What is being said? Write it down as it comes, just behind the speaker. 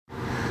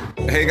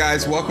Hey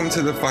guys, welcome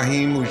to the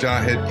Fahim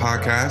Mujahid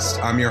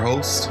podcast. I'm your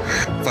host,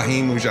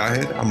 Fahim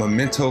Mujahid. I'm a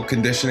mental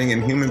conditioning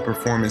and human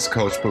performance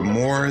coach, but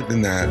more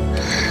than that,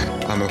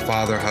 I'm a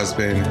father,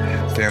 husband,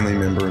 family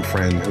member, and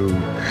friend who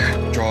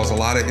draws a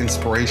lot of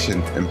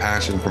inspiration and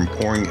passion from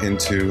pouring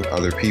into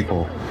other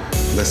people.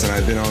 Listen,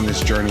 I've been on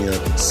this journey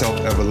of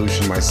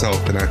self-evolution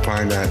myself, and I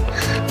find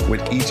that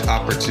with each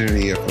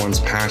opportunity, if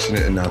one's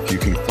passionate enough, you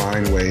can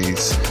find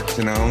ways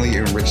to not only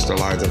enrich the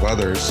lives of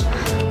others,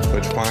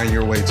 but find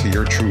your way to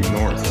your true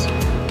north.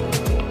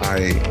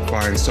 I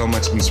find so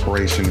much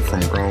inspiration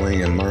from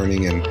growing and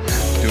learning and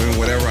doing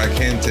whatever I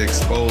can to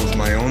expose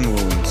my own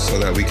wounds so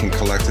that we can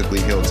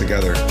collectively heal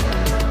together.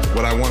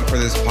 What I want for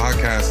this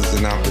podcast is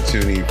an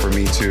opportunity for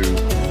me to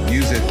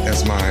use it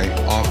as my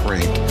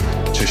offering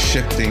to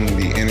shifting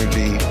the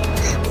energy,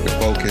 the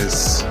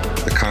focus,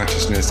 the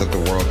consciousness of the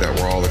world that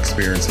we're all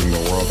experiencing,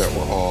 the world that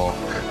we're all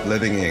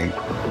living in.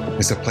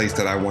 It's a place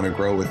that I want to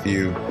grow with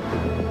you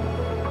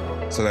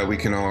so that we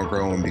can all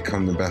grow and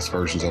become the best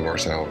versions of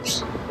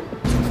ourselves.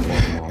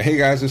 Hey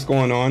guys, what's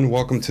going on?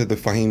 Welcome to the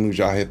Fahim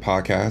Mujahid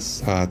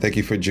podcast. Thank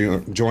you for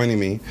joining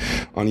me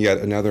on yet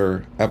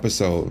another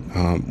episode.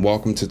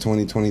 Welcome to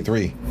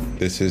 2023.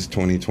 This is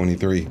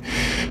 2023.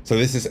 So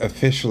this is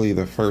officially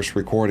the first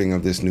recording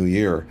of this new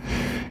year.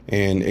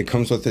 And it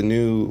comes with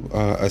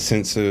a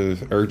sense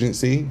of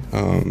urgency.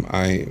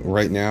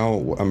 Right now,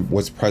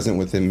 what's present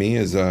within me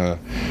is a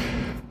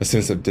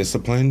sense of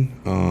discipline,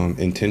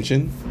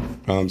 intention.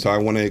 So I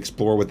want to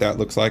explore what that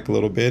looks like a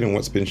little bit and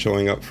what's been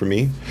showing up for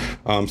me.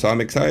 So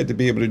I'm excited to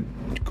be able to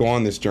go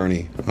on this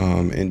journey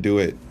and do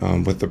it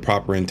with the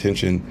proper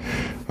intention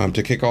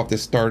to kick off the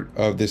start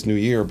of this new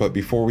year. But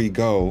before we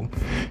go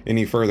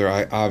any further,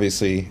 I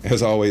obviously,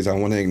 as always, I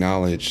want to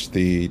acknowledge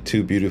the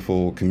two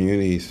beautiful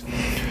communities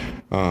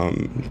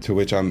to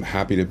which I'm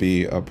happy to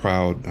be a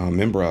proud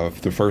member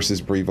of. The first is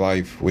Breathe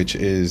Life, which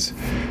is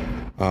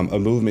a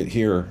movement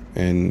here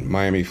in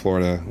Miami,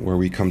 Florida, where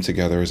we come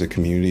together as a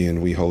community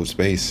and we hold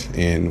space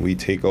and we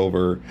take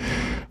over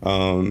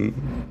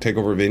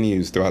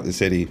venues throughout the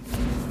city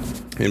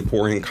and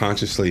pour in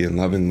consciously and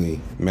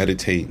lovingly,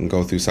 meditate and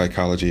go through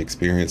psychology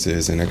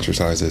experiences and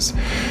exercises.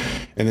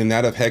 And then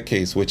that of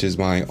Headcase, which is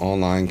my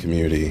online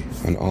community,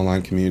 an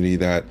online community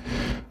that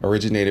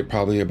originated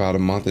probably about a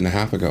month and a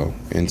half ago.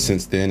 And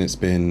since then, it's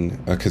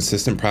been a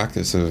consistent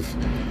practice of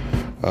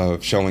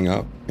showing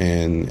up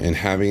and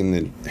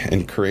having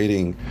and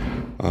creating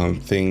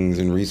things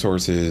and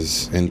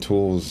resources and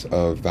tools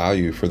of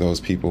value for those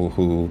people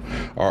who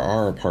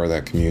are a part of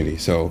that community.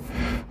 So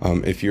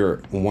if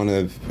you're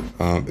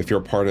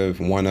part of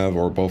one of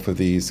or both of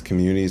these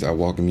communities, I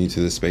welcome you to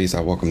this space.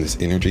 I welcome this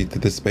energy to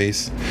this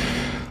space.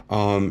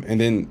 And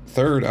then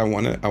third, I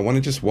want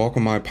to just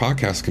welcome my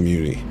podcast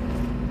community.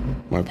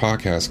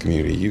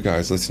 You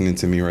guys listening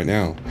to me right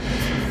now.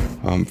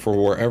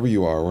 For wherever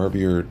you are, wherever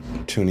you're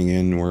tuning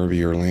in, wherever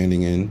you're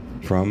landing in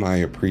from, I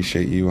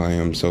appreciate you. I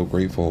am so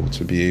grateful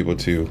to be able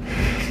to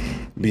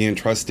be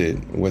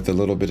entrusted with a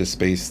little bit of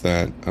space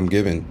that I'm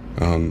given.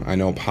 I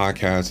know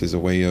podcast is a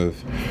way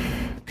of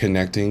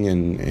connecting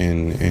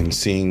and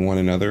seeing one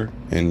another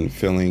and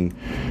feeling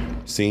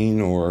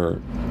seen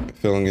or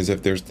feeling as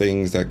if there's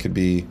things that could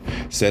be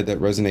said that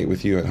resonate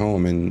with you at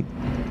home. And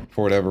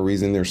for whatever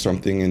reason, there's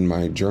something in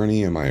my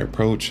journey and my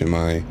approach and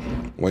my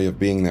way of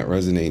being that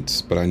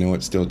resonates, but I know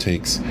it still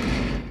takes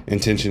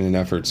intention and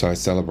effort. So I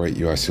celebrate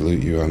you. I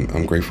salute you.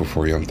 I'm grateful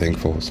for you. I'm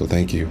thankful. So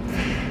thank you.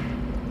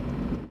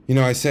 You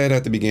know, I said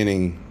at the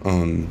beginning,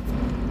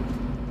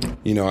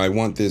 I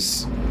want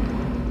this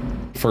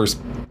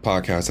first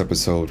podcast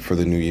episode for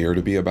the new year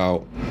to be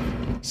about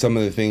some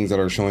of the things that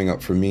are showing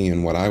up for me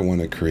and what I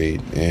want to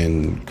create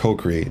and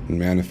co-create and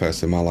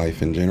manifest in my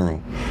life in general.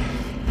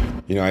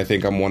 I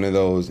think I'm one of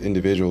those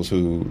individuals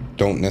who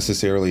don't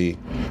necessarily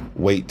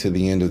wait to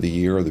the end of the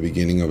year or the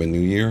beginning of a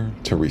new year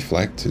to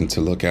reflect and to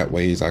look at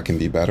ways I can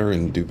be better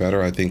and do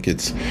better. I think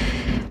it's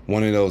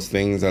one of those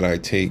things that I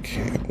take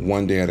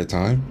one day at a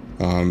time.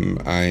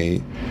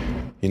 I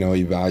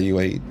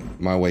evaluate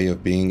my way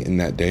of being in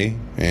that day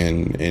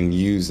and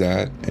use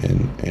that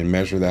and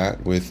measure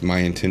that with my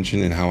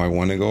intention and how I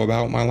want to go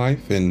about my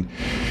life. And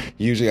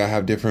usually I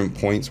have different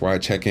points where I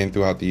check in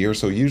throughout the year.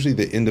 So usually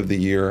the end of the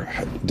year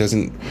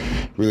doesn't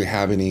really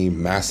have any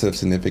massive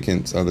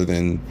significance other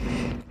than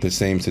the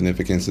same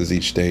significance as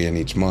each day and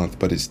each month,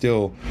 but it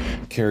still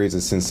carries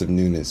a sense of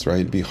newness,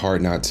 right? It'd be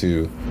hard not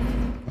to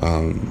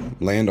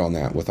land on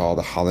that with all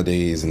the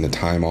holidays and the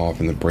time off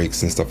and the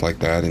breaks and stuff like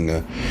that and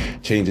the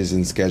changes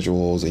in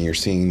schedules, and you're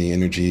seeing the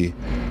energy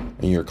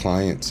in your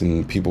clients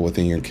and people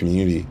within your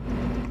community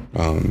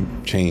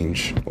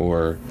change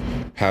or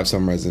have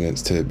some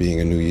resonance to being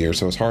a new year.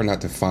 So it's hard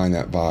not to find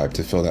that vibe,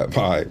 to feel that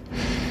vibe.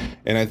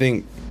 And I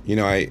think,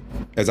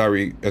 as I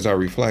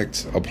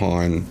reflect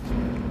upon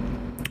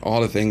all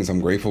the things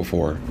I'm grateful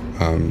for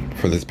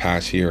this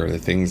past year, the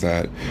things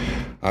that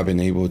I've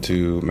been able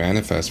to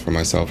manifest for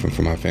myself and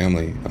for my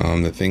family,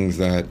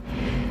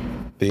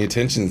 the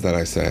intentions that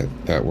I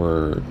set that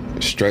were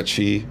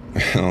stretchy,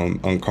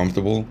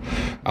 uncomfortable,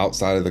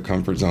 outside of the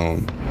comfort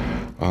zone,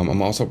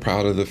 I'm also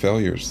proud of the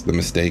failures, the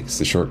mistakes,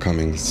 the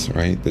shortcomings,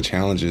 right? The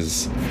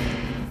challenges,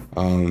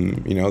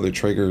 the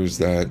triggers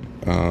that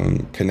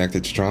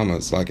connected to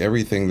traumas, like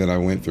everything that I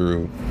went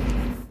through.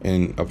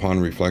 And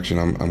upon reflection,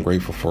 I'm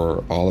grateful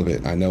for all of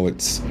it. I know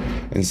it's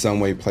in some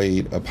way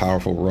played a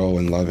powerful role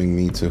in loving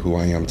me to who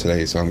I am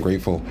today. So I'm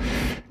grateful.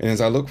 And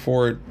as I look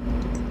forward,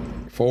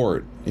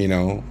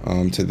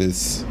 to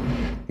this,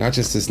 not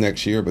just this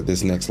next year, but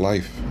this next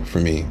life for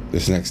me,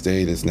 this next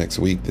day, this next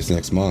week, this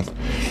next month,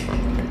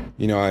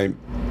 I'm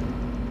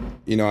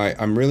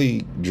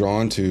really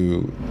drawn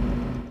to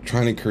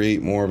trying to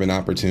create more of an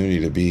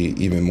opportunity to be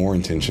even more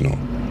intentional.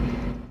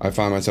 I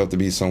find myself to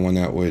be someone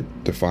that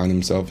would define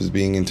himself as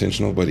being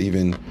intentional, but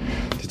even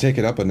to take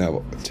it up a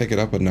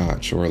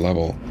notch or a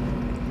level.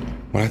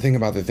 When I think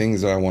about the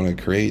things that I want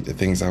to create, the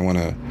things I want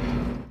to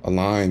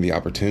align, the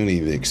opportunity,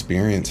 the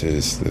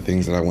experiences, the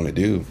things that I want to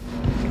do,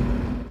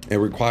 it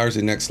requires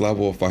the next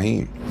level of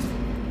Fahim.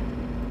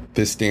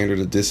 This standard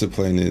of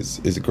discipline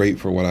is great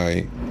for what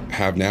I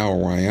have now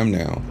or where I am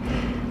now.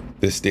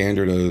 This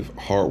standard of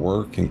hard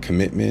work and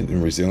commitment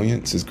and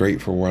resilience is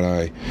great for what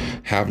I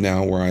have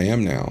now where I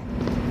am now.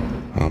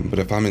 But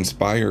if I'm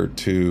inspired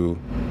to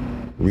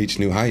reach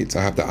new heights,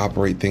 I have to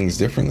operate things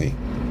differently.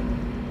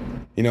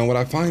 What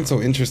I find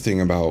so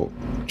interesting about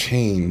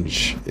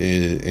change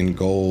in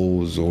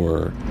goals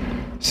or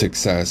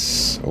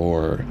success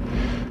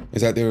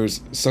is that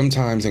there's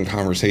sometimes in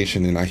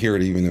conversation, and I hear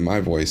it even in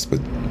my voice, but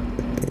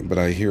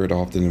I hear it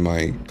often in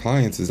my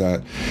clients, is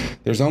that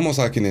there's almost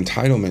like an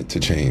entitlement to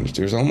change.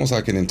 There's almost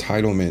like an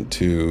entitlement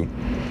to,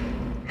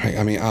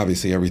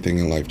 obviously everything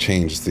in life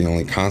changes, the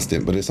only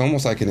constant, but it's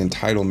almost like an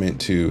entitlement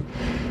to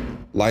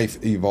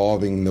life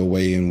evolving the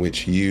way in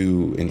which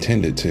you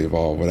intended to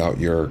evolve without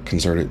your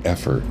concerted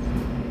effort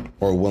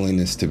or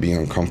willingness to be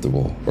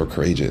uncomfortable or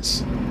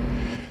courageous.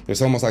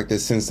 There's almost like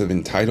this sense of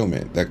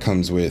entitlement that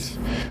comes with,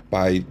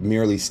 by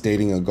merely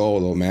stating a goal,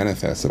 it'll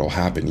manifest, it'll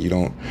happen. You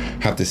don't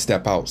have to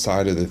step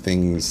outside of the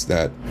things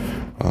that,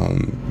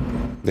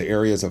 the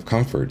areas of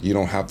comfort. You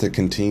don't have to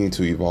continue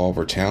to evolve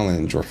or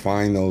challenge or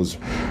find those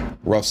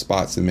rough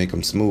spots and make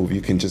them smooth.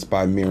 You can just,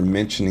 by mere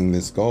mentioning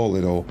this goal,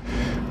 you'll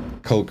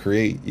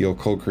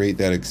co-create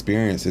that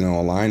experience and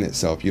it'll align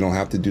itself. You don't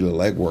have to do the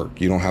legwork.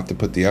 You don't have to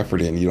put the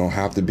effort in. You don't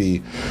have to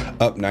be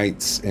up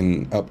nights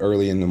and up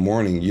early in the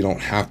morning. You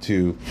don't have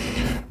to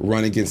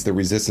run against the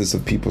resistance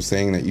of people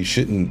saying that you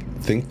shouldn't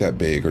think that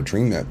big or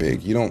dream that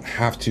big. You don't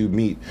have to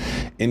meet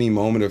any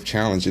moment of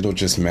challenge. It'll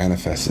just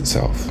manifest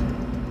itself.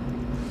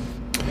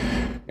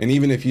 And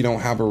even if you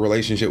don't have a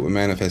relationship with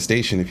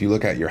manifestation, if you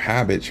look at your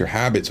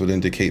habits would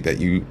indicate that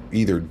you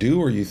either do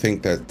or you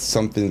think that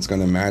something's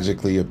going to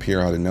magically appear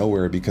out of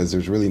nowhere, because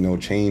there's really no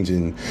change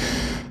in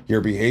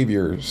your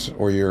behaviors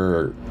or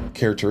your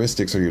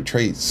characteristics or your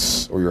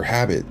traits or your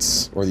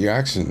habits or your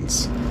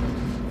actions.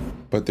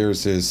 But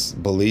there's this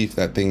belief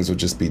that things will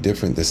just be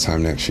different this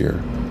time next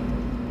year.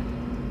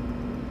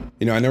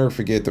 I never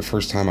forget the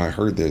first time I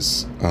heard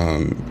this.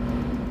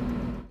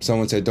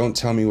 Someone said, "Don't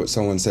tell me what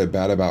someone said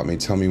bad about me.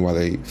 Tell me why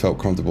they felt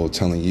comfortable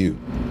telling you."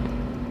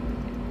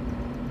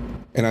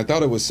 And I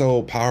thought it was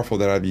so powerful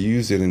that I've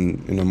used it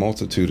in a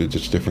multitude of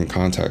just different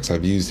contexts.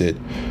 I've used it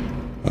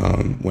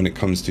when it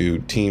comes to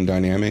team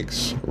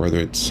dynamics, whether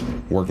it's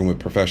working with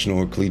professional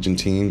or collegiate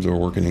teams or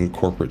working in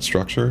corporate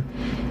structure.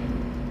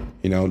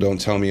 Don't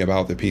tell me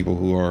about the people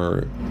who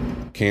are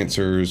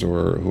cancers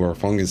or who are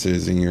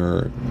funguses in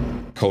your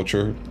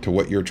culture to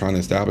what you're trying to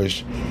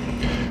establish.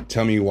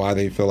 Tell me why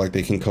they feel like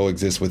they can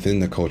coexist within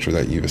the culture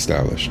that you've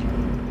established.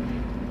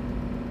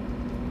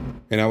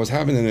 And I was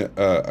having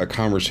a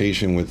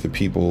conversation with the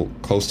people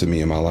close to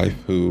me in my life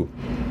who,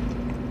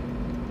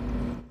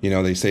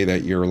 they say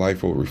that your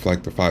life will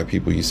reflect the 5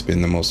 people you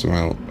spend the most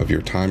amount of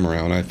your time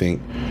around. I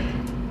think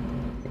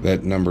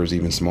that number is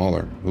even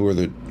smaller. Who are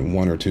the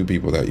 1 or 2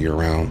 people that you're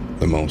around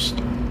the most?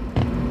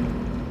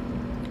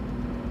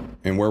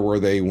 And where were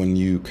they when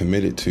you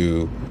committed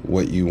to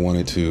what you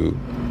wanted to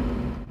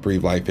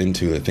breathe life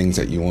into, the things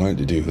that you wanted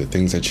to do, the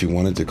things that you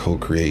wanted to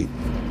co-create?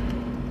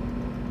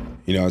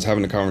 I was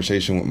having a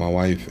conversation with my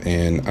wife,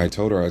 and I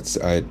told her,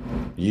 I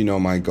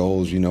my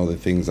goals, the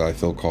things I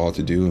feel called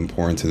to do and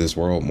pour into this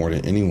world more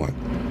than anyone.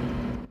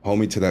 Hold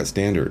me to that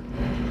standard.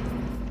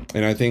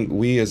 And I think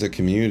we as a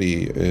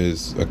community,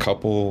 as a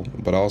couple,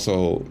 but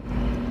also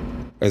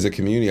as a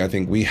community, I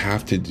think we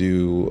have to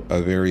do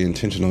a very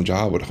intentional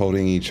job with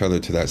holding each other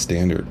to that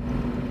standard.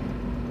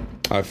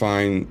 I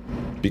find,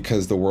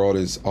 because the world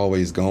is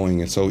always going,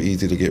 it's so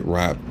easy to get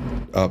wrapped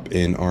up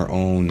in our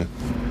own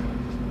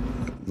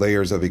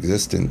layers of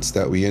existence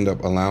that we end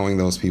up allowing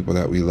those people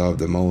that we love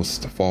the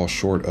most to fall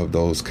short of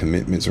those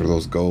commitments or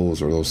those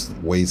goals or those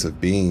ways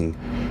of being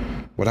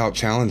without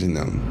challenging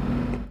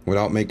them,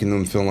 without making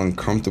them feel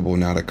uncomfortable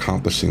not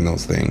accomplishing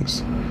those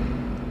things.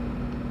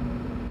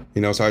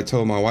 So I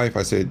told my wife,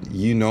 I said,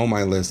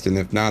 my list, and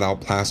if not, I'll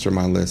plaster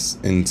my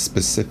list in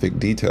specific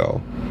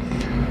detail.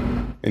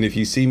 And if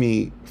you see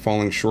me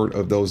falling short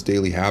of those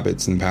daily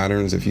habits and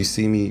patterns, if you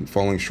see me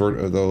falling short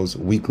of those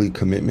weekly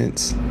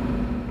commitments,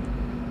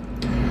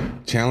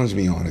 challenge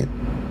me on it.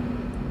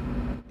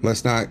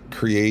 Let's not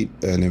create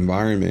an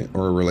environment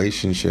or a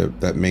relationship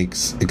that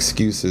makes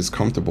excuses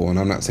comfortable. And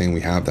I'm not saying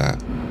we have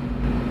that.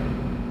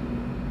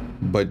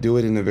 But do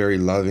it in a very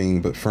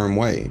loving but firm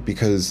way,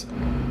 because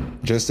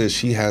just as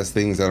she has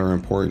things that are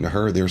important to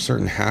her, there are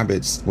certain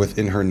habits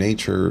within her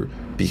nature,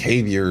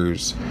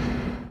 behaviors,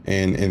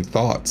 and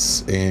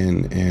thoughts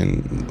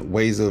and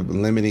ways of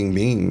limiting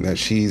being that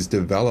she's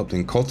developed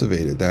and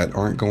cultivated that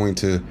aren't going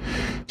to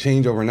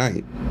change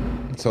overnight.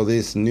 So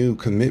this new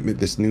commitment,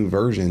 this new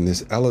version,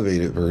 this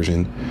elevated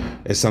version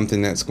is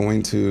something that's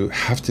going to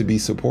have to be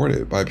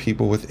supported by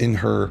people within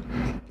her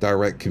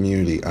direct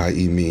community,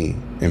 i.e. me,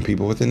 and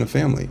people within the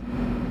family.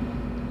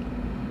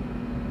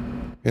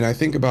 And I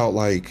think about,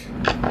 like,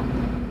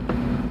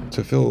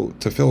 to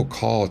feel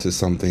called to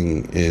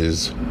something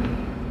is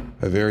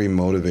a very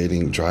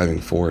motivating driving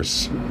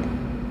force.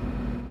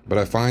 But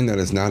I find that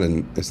it's not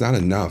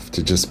enough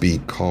to just be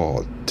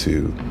called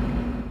to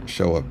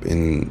show up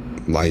in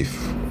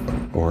life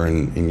or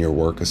in your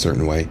work a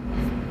certain way.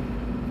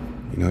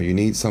 You know, you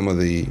need some of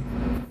the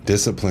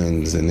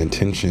disciplines and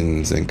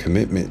intentions and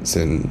commitments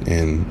and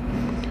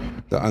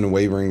the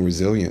unwavering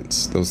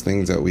resilience, those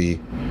things that we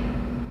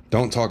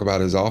don't talk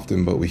about as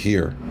often, but we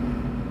hear.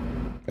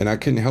 And I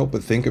couldn't help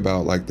but think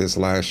about, like, this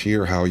last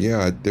year, how,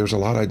 there's a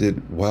lot I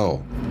did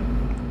well.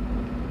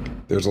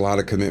 There's a lot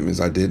of commitments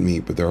I did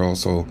meet, but there are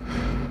also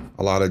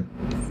a lot of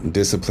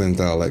disciplines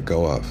that I let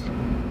go of.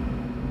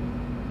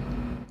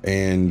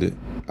 And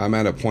I'm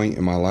at a point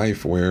in my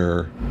life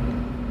where,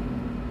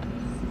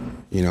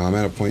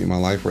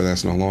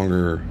 that's no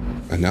longer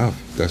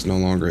enough. That's no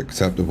longer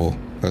acceptable.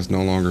 That's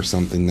no longer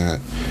something that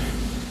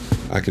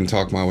I can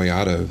talk my way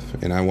out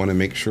of. And I want to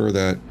make sure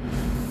that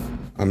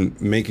I'm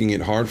making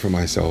it hard for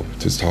myself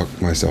to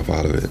talk myself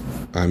out of it.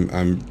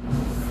 I'm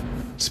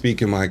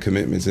speaking my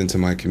commitments into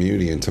my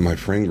community, into my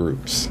friend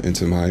groups,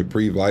 into my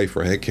Breathe Life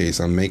or Head Case.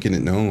 I'm making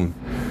it known.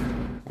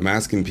 I'm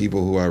asking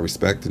people who I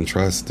respect and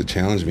trust to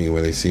challenge me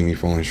where they see me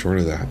falling short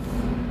of that.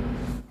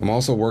 I'm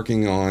also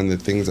working on the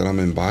things that I'm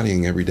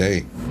embodying every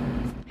day.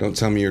 Don't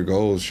tell me your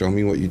goals, show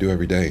me what you do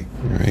every day,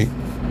 right?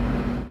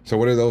 So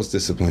what are those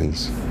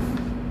disciplines?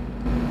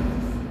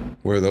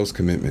 What are those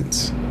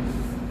commitments?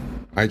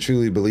 I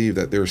truly believe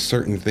that there are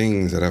certain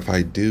things that if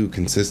I do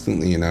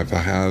consistently and if I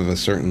have a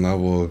certain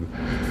level of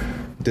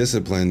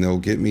discipline, they'll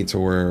get me to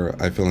where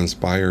I feel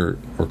inspired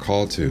or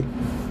called to.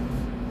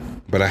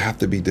 But I have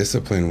to be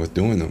disciplined with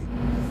doing them.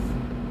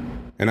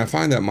 And I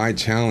find that my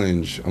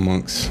challenge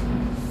amongst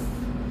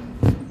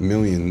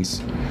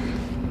millions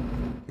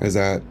is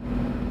that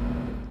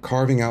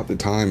carving out the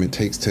time it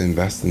takes to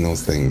invest in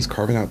those things,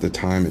 carving out the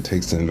time it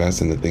takes to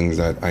invest in the things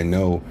that I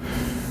know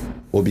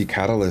will be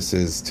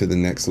catalysts to the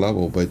next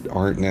level, but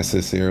aren't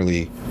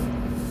necessarily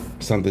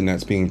something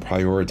that's being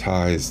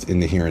prioritized in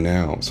the here and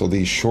now. So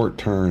these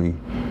short-term,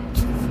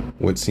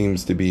 what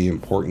seems to be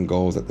important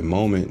goals at the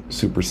moment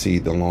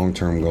supersede the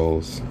long-term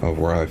goals of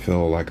where I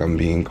feel like I'm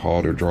being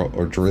called or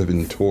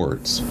driven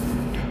towards.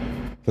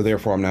 So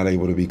therefore, I'm not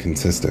able to be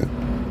consistent,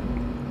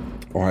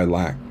 or I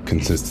lack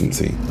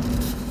consistency.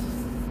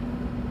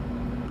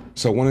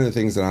 So one of the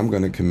things that I'm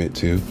going to commit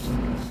to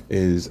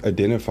is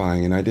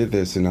identifying, and I did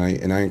this, and I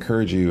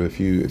encourage you, if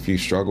you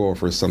struggle or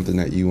for something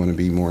that you want to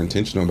be more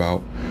intentional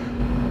about,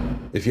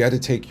 if you had to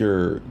take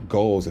your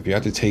goals, if you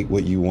had to take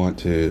what you want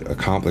to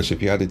accomplish,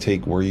 if you had to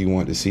take where you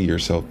want to see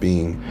yourself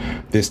being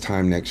this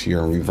time next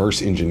year and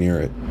reverse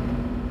engineer it,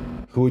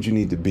 who would you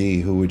need to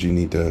be? What would you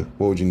need to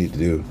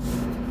do?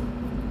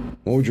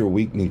 What would your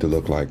week need to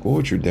look like? What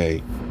would your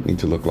day need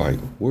to look like?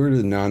 What are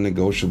the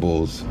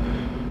non-negotiables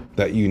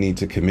that you need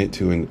to commit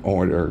to in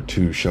order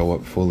to show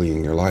up fully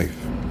in your life?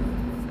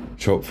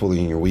 Show up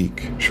fully in your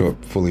week, show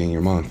up fully in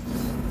your month.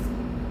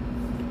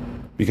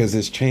 Because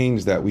this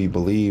change that we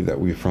believe that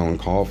we've feeling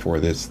called for,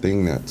 this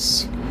thing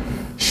that's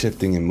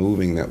shifting and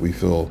moving that we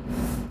feel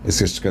is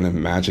just going to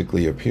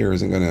magically appear,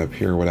 isn't going to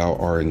appear without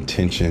our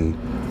intention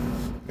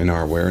and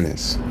our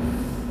awareness.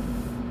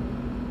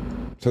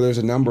 So there's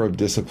a number of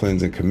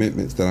disciplines and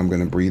commitments that I'm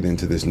going to breathe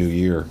into this new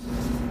year.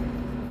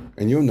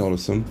 And you'll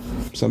notice them,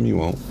 some you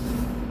won't.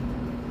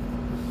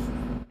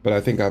 But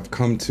I think I've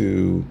come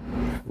to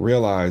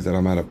realize that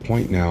I'm at a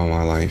point now in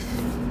my life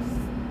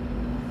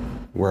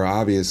where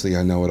obviously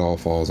I know it all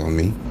falls on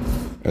me,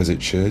 as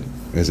it should,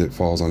 as it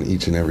falls on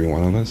each and every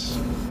one of us.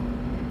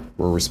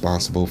 We're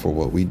responsible for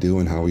what we do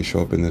and how we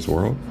show up in this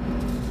world.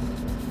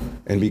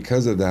 And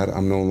because of that,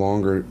 I'm no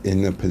longer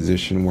in the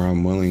position where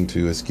I'm willing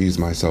to excuse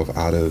myself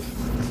out of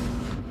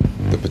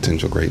the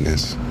potential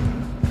greatness,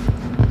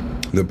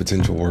 the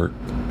potential work.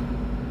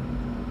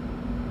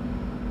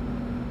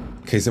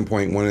 Case in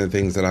point, one of the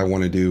things that I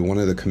want to do, one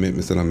of the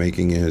commitments that I'm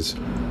making is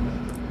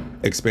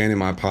expanding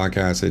my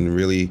podcast and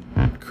really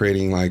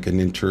creating like an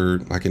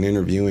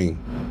interviewing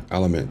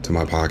element to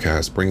my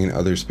podcast, bringing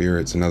other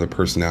spirits and other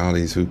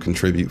personalities who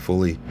contribute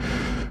fully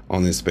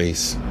on this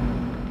space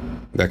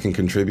that can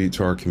contribute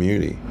to our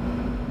community.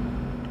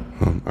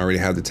 I already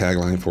have the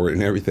tagline for it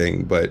and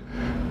everything, but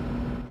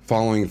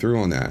following through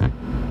on that,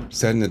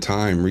 setting the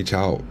time, reach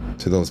out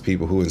to those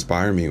people who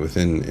inspire me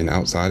within and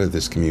outside of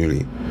this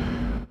community,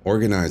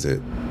 Organize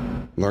it.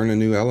 Learn a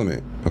new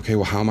element. Okay,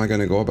 well, how am I going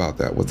to go about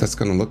that? What that's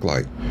going to look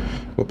like?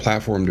 What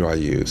platform do I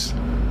use?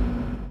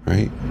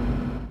 Right?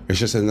 It's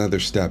just another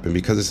step. And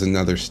because it's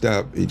another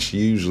step, it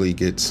usually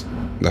gets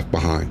left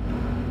behind.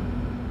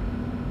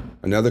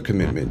 Another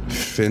commitment,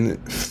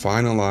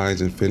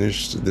 finalize and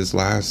finish this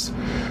last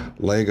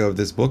leg of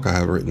this book I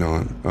have written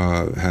on,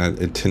 had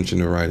intention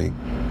to writing.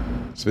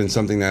 It's been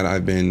something that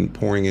I've been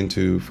pouring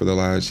into for the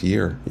last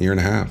year and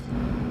a half.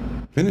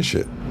 Finish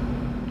it.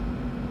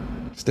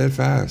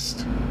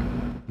 Steadfast.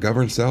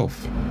 Govern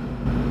self.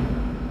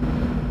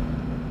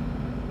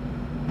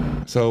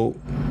 So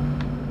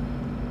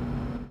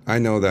I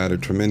know that a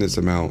tremendous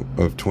amount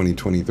of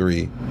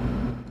 2023,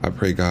 I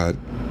pray God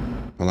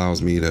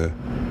allows me to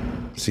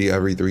see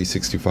every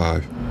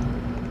 365,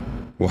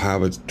 will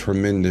have a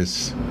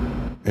tremendous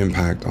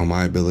impact on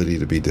my ability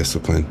to be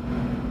disciplined.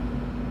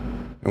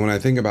 And when I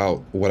think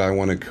about what I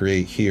want to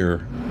create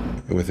here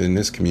within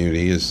this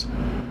community is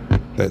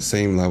that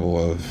same level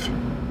of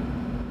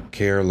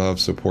care, love,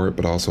 support,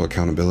 but also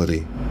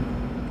accountability.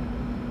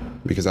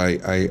 Because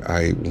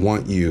I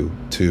want you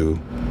to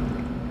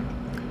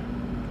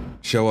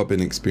show up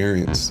and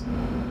experience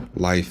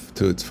life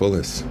to its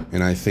fullest.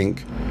 And I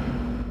think,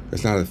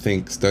 it's not a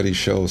think, studies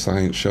show,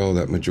 science show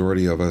that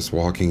majority of us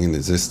walking and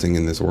existing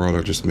in this world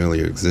are just merely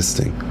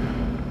existing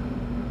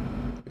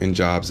in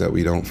jobs that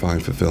we don't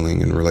find fulfilling,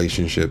 in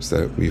relationships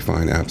that we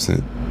find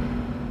absent,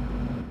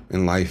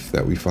 in life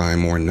that we find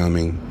more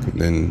numbing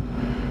than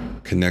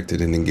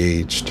connected and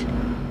engaged.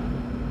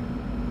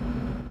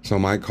 So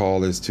my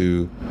call is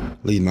to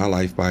lead my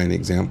life by an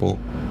example,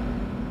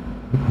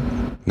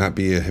 not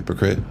be a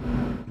hypocrite,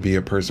 be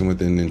a person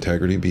with an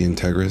integrity, be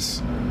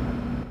integrous,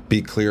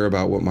 be clear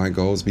about what my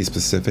goals, be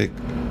specific,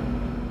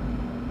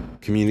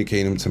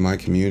 communicate them to my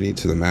community,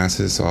 to the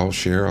masses. So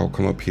I'll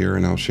come up here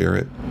and I'll share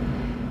it.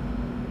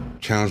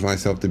 Challenge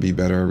myself to be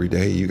better every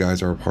day. You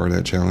guys are a part of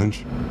that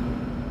challenge.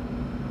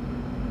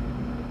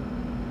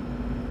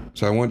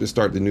 So I want to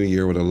start the new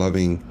year with a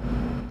loving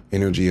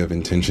energy of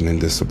intention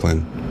and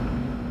discipline,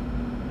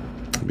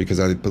 because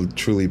I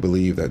truly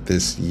believe that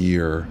this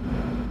year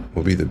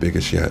will be the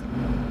biggest yet.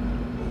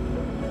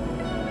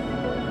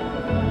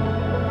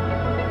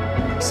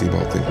 See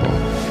ball, think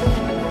ball.